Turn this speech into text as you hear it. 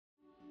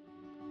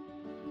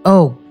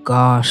Oh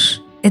gosh,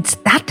 it's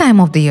that time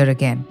of the year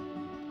again.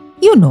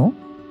 You know,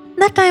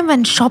 that time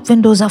when shop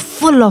windows are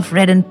full of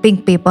red and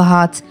pink paper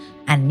hearts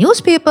and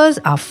newspapers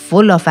are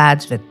full of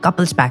ads with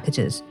couples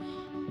packages,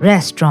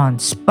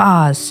 restaurants,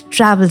 spas,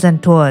 travels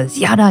and tours,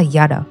 yada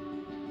yada.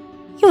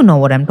 You know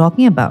what I'm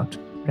talking about,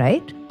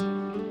 right?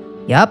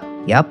 Yup.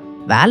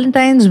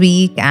 Valentine's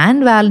week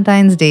and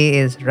Valentine's Day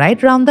is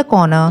right around the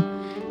corner,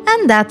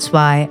 and that's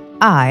why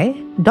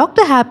I,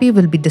 Dr. Happy,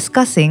 will be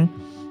discussing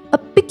a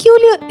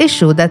peculiar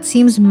issue that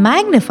seems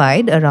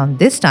magnified around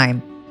this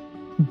time: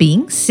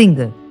 being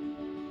single.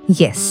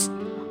 Yes,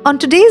 on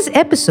today's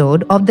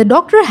episode of the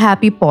Dr.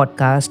 Happy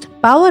podcast,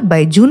 powered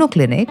by Juno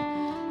Clinic,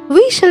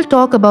 we shall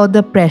talk about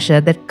the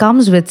pressure that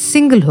comes with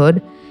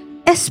singlehood,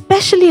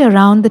 especially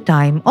around the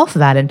time of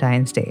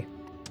Valentine's Day.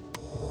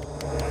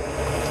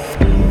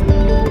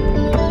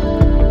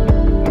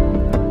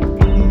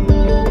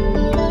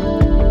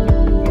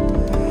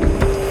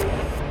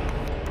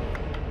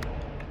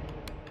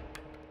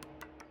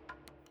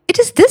 It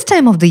is this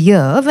time of the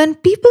year when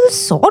people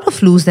sort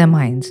of lose their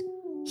minds.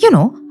 You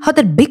know, how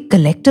that big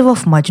collective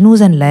of Majnus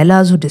and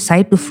Lailas who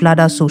decide to flood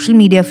our social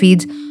media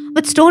feeds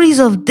with stories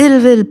of Dil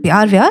Vil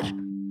Pyar Vyar?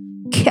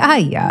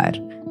 Kya yaar?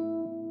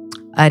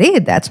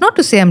 Arey, that's not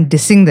to say I'm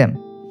dissing them.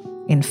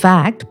 In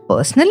fact,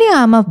 personally,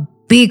 I'm a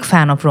big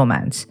fan of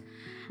romance.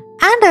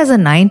 And as a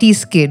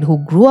 90s kid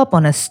who grew up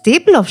on a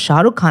staple of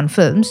Shah Rukh Khan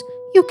films,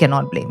 you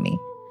cannot blame me.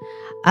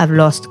 I've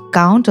lost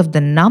count of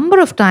the number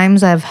of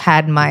times I've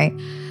had my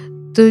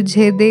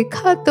तुझे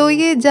देखा तो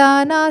ये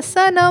जाना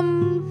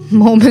सनम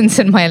moments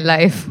in my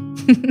life.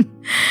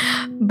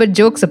 But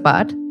jokes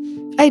apart,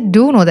 I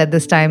do know that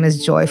this time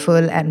is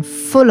joyful and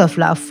full of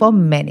love for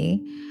many.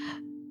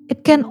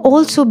 It can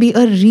also be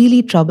a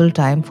really troubled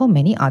time for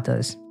many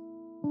others.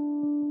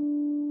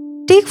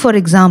 Take, for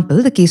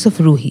example, the case of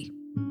Ruhi.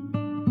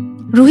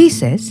 Ruhi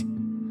says,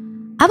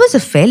 I was a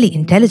fairly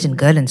intelligent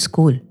girl in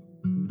school.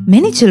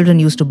 Many children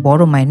used to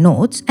borrow my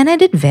notes and I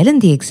did well in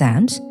the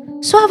exams,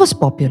 so I was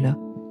popular.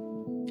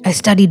 I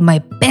studied my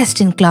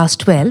best in class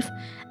 12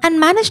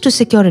 and managed to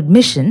secure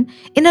admission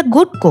in a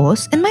good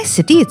course in my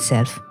city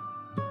itself.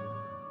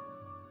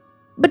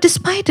 But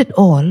despite it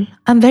all,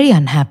 I'm very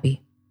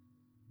unhappy.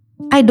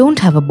 I don't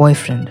have a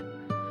boyfriend.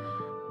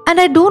 And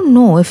I don't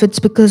know if it's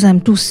because I'm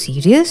too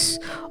serious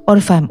or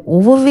if I'm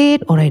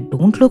overweight or I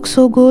don't look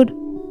so good.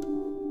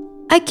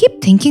 I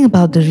keep thinking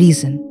about the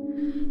reason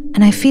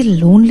and I feel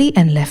lonely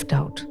and left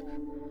out.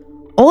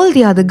 All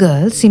the other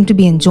girls seem to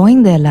be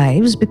enjoying their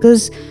lives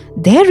because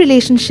their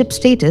relationship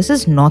status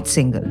is not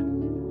single.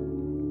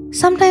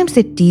 Sometimes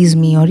they tease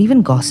me or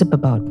even gossip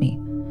about me.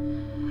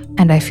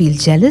 And I feel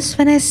jealous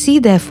when I see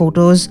their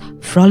photos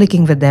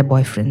frolicking with their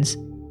boyfriends.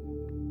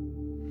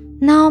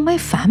 Now, my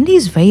family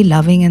is very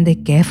loving and they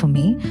care for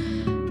me.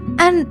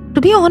 And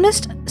to be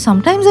honest,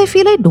 sometimes I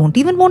feel I don't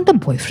even want a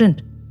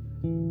boyfriend.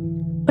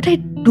 But I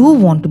do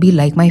want to be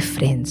like my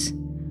friends.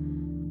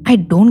 I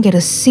don't get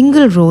a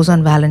single rose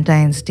on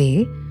Valentine's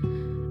Day,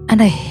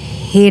 and I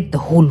hate the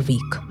whole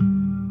week.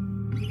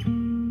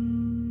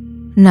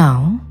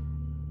 Now,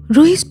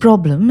 Ruhi's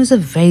problem is a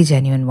very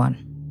genuine one.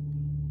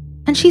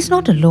 And she's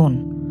not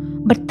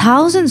alone, but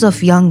thousands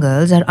of young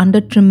girls are under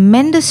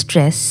tremendous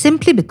stress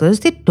simply because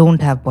they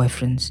don't have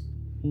boyfriends.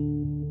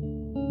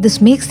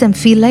 This makes them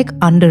feel like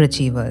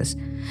underachievers.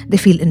 They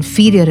feel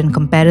inferior in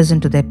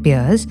comparison to their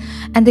peers,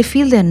 and they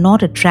feel they're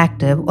not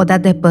attractive or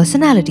that their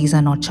personalities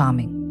are not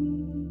charming.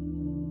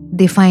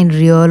 They find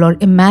real or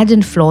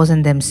imagined flaws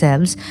in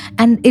themselves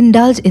and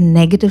indulge in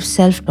negative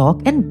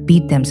self-talk and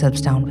beat themselves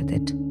down with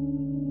it.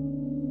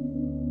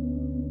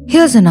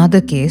 Here's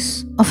another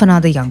case of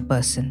another young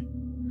person.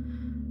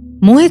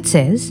 Mohit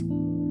says,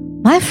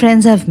 my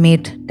friends have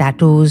made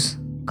tattoos,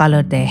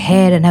 colored their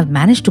hair and have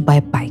managed to buy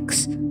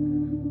bikes.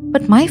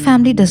 But my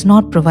family does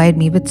not provide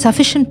me with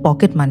sufficient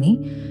pocket money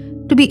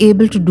to be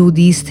able to do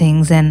these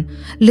things and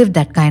live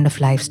that kind of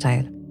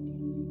lifestyle.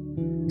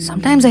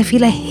 Sometimes I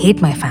feel I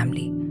hate my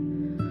family.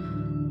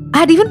 I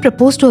had even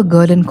proposed to a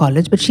girl in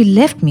college, but she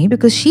left me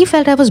because she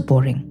felt I was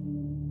boring.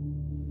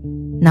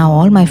 Now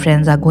all my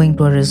friends are going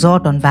to a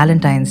resort on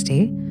Valentine's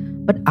Day,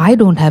 but I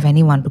don't have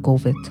anyone to go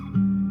with.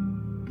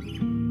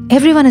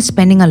 Everyone is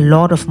spending a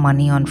lot of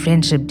money on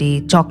Friendship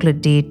Day,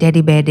 Chocolate Day,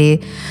 Teddy Bear Day,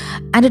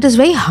 and it is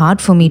very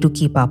hard for me to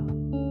keep up.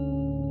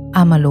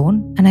 I'm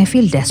alone and I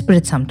feel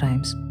desperate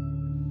sometimes.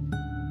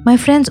 My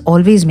friends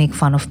always make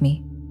fun of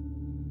me.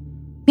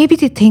 Maybe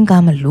they think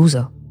I'm a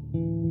loser.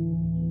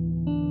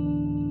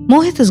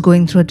 Mohit is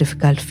going through a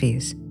difficult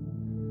phase.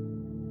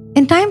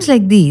 In times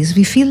like these,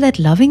 we feel that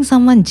loving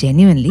someone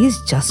genuinely is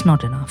just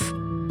not enough,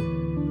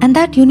 and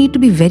that you need to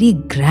be very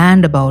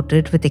grand about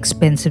it with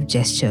expensive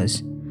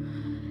gestures.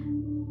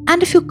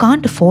 And if you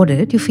can't afford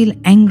it, you feel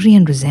angry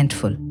and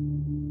resentful.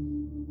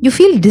 You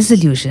feel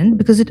disillusioned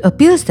because it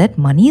appears that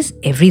money is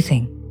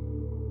everything.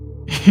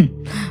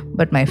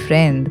 But my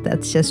friend,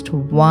 that's just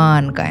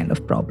one kind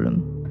of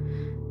problem.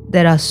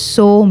 There are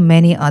so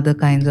many other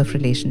kinds of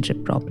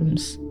relationship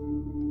problems.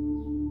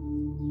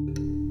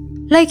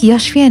 Like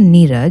Yashvi and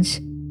Neeraj,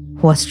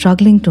 who are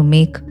struggling to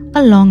make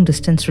a long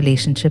distance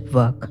relationship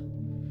work.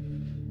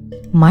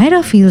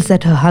 Myra feels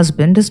that her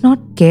husband does not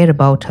care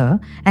about her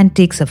and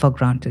takes her for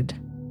granted.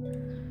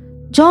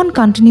 John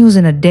continues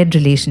in a dead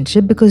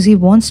relationship because he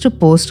wants to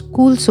post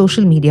cool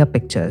social media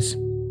pictures.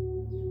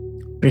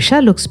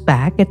 Prisha looks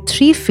back at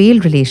 3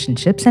 failed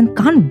relationships and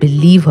can't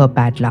believe her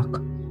bad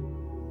luck.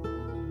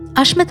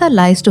 Ashmita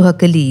lies to her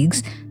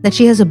colleagues that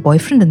she has a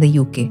boyfriend in the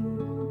UK.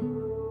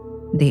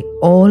 They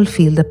all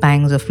feel the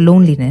pangs of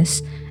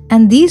loneliness,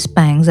 and these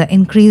pangs are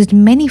increased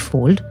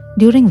manyfold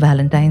during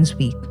Valentine's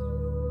week.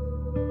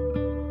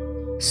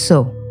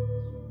 So,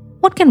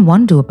 what can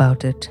one do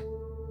about it?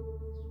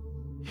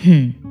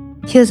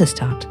 Here's a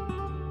start.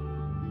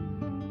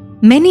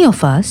 Many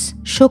of us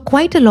show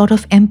quite a lot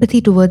of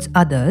empathy towards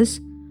others,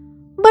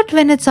 but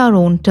when it's our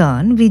own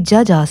turn, we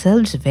judge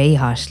ourselves very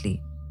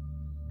harshly.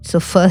 So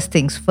first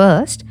things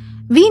first,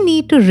 we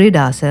need to rid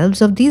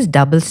ourselves of these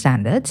double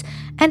standards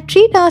and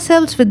treat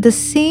ourselves with the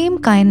same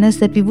kindness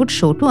that we would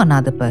show to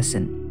another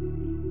person.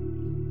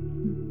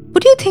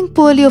 Would you think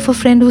poorly of a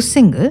friend who's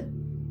single?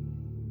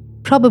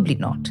 Probably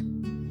not.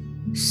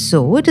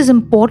 So, it is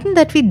important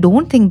that we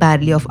don't think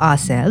badly of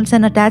ourselves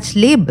and attach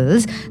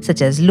labels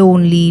such as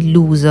lonely,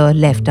 loser,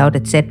 left out,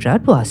 etc.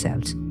 to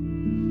ourselves.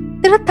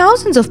 There are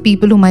thousands of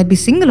people who might be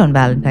single on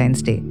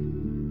Valentine's Day.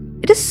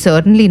 It is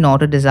certainly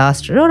not a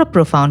disaster or a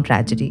profound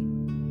tragedy.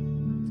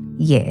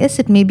 Yes,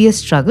 it may be a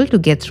struggle to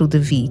get through the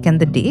week and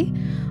the day,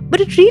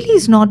 but it really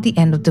is not the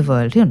end of the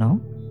world,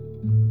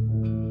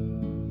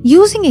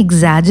 Using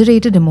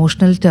exaggerated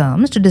emotional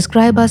terms to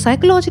describe our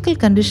psychological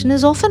condition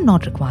is often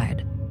not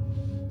required.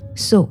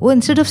 So,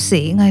 instead of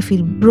saying, I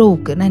feel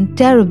broken and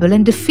terrible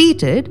and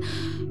defeated,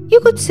 you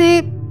could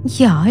say,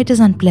 yeah, it is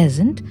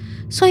unpleasant,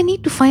 so I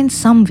need to find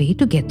some way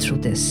to get through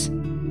this.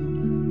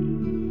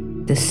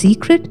 The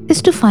secret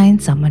is to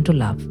find someone to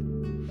love.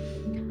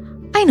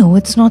 I know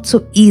it's not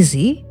so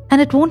easy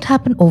and it won't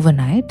happen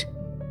overnight,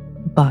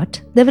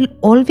 but there will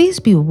always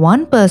be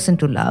one person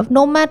to love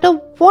no matter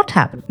what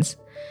happens.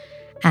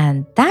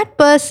 And that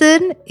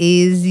person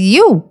is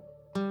you.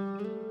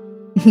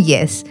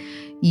 Yes,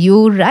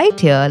 you right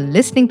here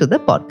listening to the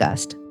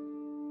podcast.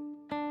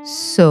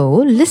 So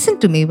listen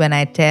to me when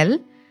I tell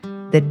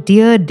the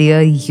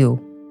dear you.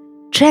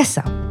 Dress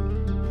up.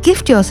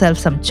 Gift yourself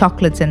some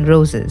chocolates and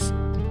roses.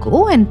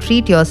 Go and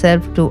treat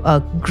yourself to a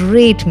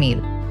great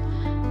meal.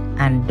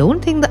 And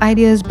don't think the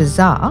idea is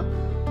bizarre,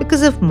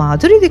 because if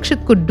Madhuri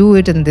Dixit could do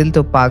it in Dil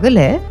To Pagal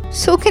Hai,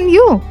 so can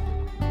you.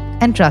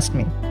 And trust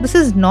me, this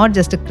is not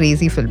just a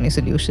crazy filmy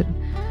solution.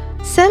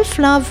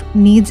 Self-love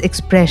needs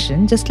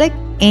expression just like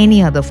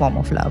any other form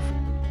of love.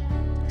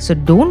 So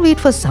don't wait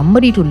for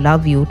somebody to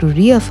love you to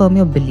reaffirm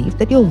your belief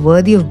that you're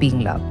worthy of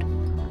being loved.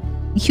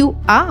 You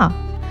are.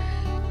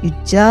 You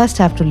just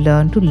have to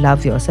learn to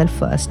love yourself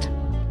first.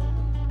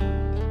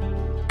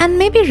 And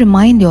maybe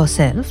remind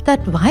yourself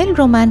that while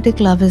romantic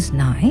love is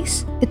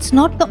nice, it's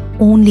not the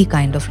only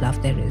kind of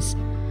love there is.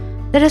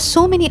 There are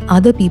so many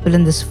other people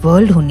in this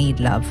world who need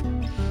love.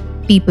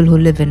 People who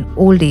live in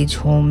old age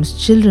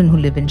homes, children who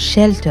live in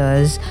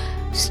shelters,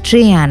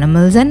 stray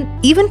animals, and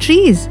even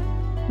trees.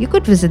 You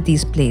could visit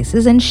these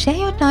places and share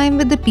your time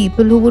with the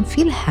people who would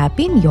feel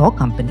happy in your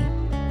company.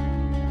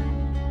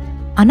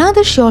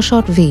 Another sure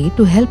shot way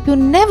to help you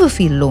never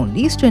feel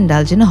lonely is to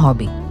indulge in a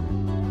hobby.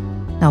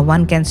 Now,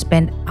 one can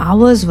spend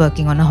hours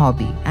working on a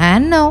hobby,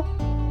 and no,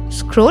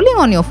 scrolling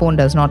on your phone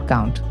does not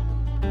count.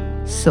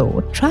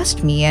 So,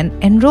 trust me and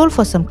enroll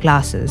for some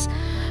classes.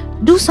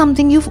 Do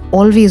something you've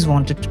always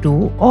wanted to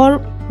do, or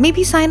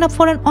maybe sign up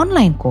for an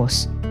online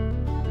course.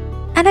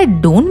 And I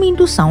don't mean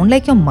to sound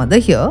like your mother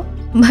here,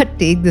 but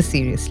take this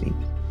seriously.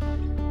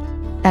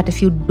 That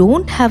if you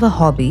don't have a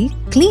hobby,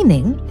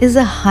 cleaning is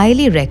a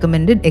highly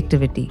recommended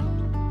activity.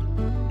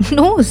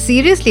 No,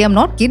 seriously, I'm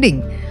not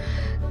kidding.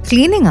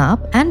 Cleaning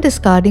up and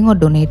discarding or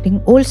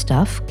donating old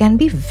stuff can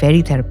be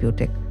very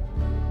therapeutic.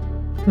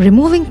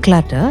 Removing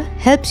clutter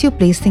helps you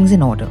place things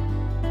in order.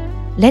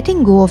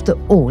 Letting go of the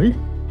old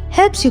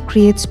helps you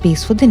create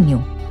space for the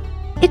new.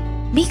 It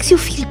makes you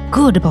feel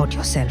good about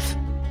yourself.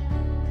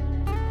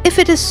 If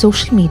it is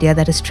social media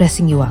that is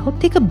stressing you out,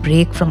 take a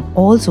break from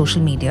all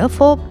social media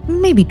for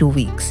maybe 2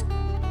 weeks.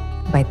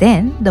 By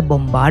then, the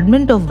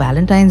bombardment of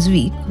Valentine's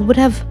week would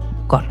have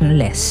gotten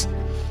less.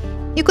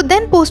 You could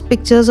then post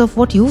pictures of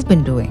what you've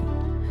been doing.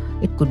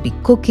 It could be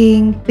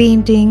cooking,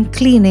 painting,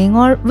 cleaning,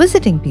 or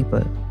visiting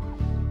people.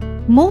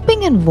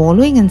 Moping and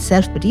wallowing in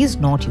self-pity is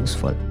not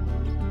useful.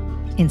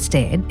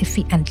 Instead, if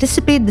we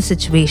anticipate the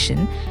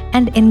situation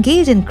and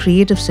engage in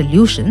creative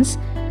solutions,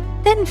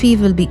 then we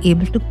will be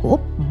able to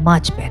cope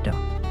much better.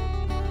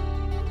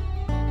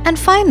 And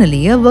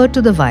finally, a word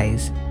to the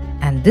wise,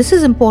 and this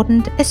is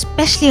important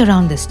especially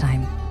around this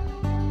time.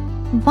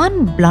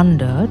 One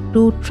blunder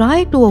to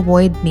try to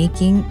avoid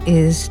making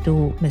is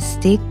to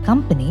mistake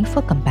company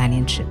for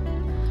companionship.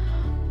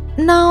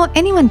 Now,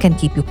 anyone can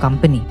keep you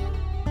company.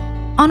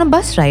 On a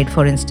bus ride,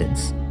 for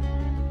instance,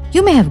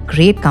 you may have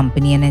great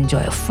company and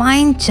enjoy a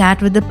fine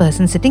chat with the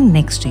person sitting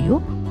next to you,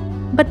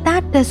 but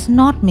that does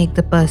not make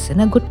the person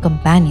a good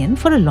companion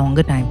for a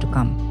longer time to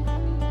come.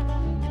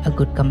 A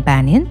good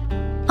companion,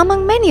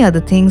 among many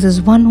other things,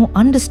 is one who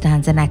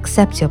understands and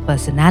accepts your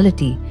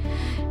personality,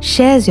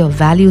 shares your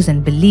values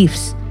and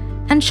beliefs,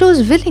 and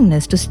shows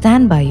willingness to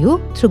stand by you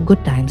through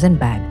good times and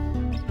bad.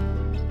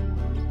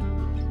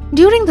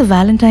 During the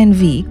Valentine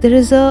week, there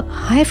is a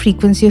high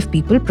frequency of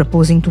people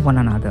proposing to one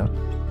another.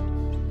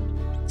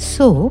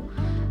 So,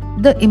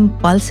 the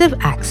impulsive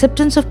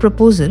acceptance of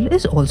proposal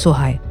is also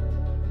high.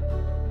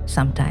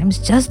 Sometimes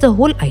just the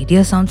whole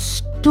idea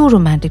sounds too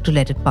romantic to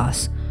let it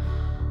pass.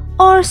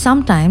 Or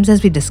sometimes,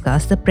 as we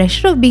discussed, the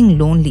pressure of being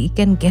lonely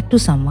can get to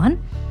someone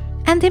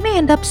and they may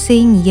end up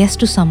saying yes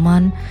to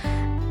someone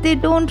they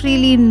don't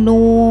really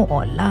know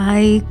or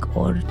like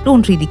or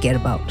don't really care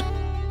about.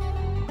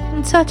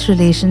 And such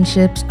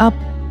relationships are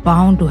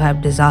bound to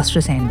have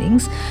disastrous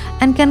endings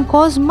and can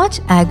cause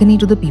much agony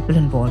to the people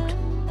involved.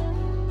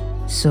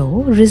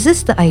 So,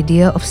 resist the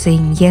idea of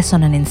saying yes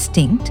on an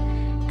instinct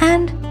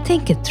and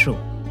think it through.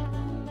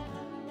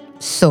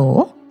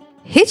 So,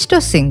 hitched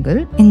or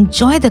single,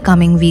 enjoy the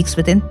coming weeks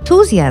with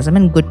enthusiasm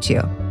and good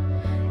cheer.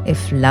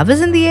 If love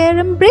is in the air,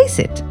 embrace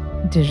it.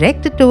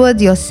 Direct it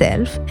towards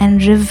yourself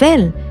and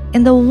revel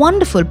in the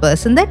wonderful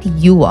person that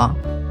you are.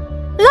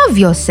 Love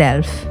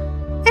yourself.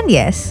 And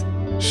yes,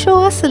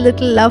 show us a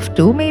little love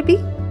too, maybe.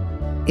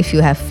 If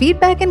you have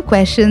feedback and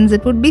questions,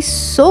 it would be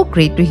so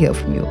great to hear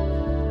from you.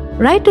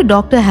 Write to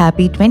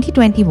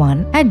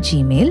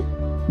drhappy2021@gmail.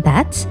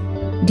 That's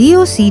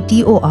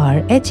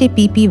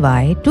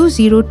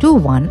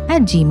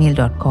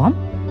doctorhappy2021@gmail.com,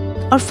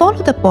 or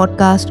follow the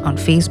podcast on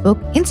Facebook,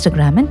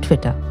 Instagram, and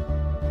Twitter.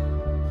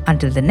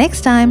 Until the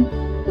next time,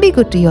 be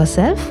good to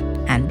yourself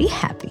and be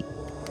happy.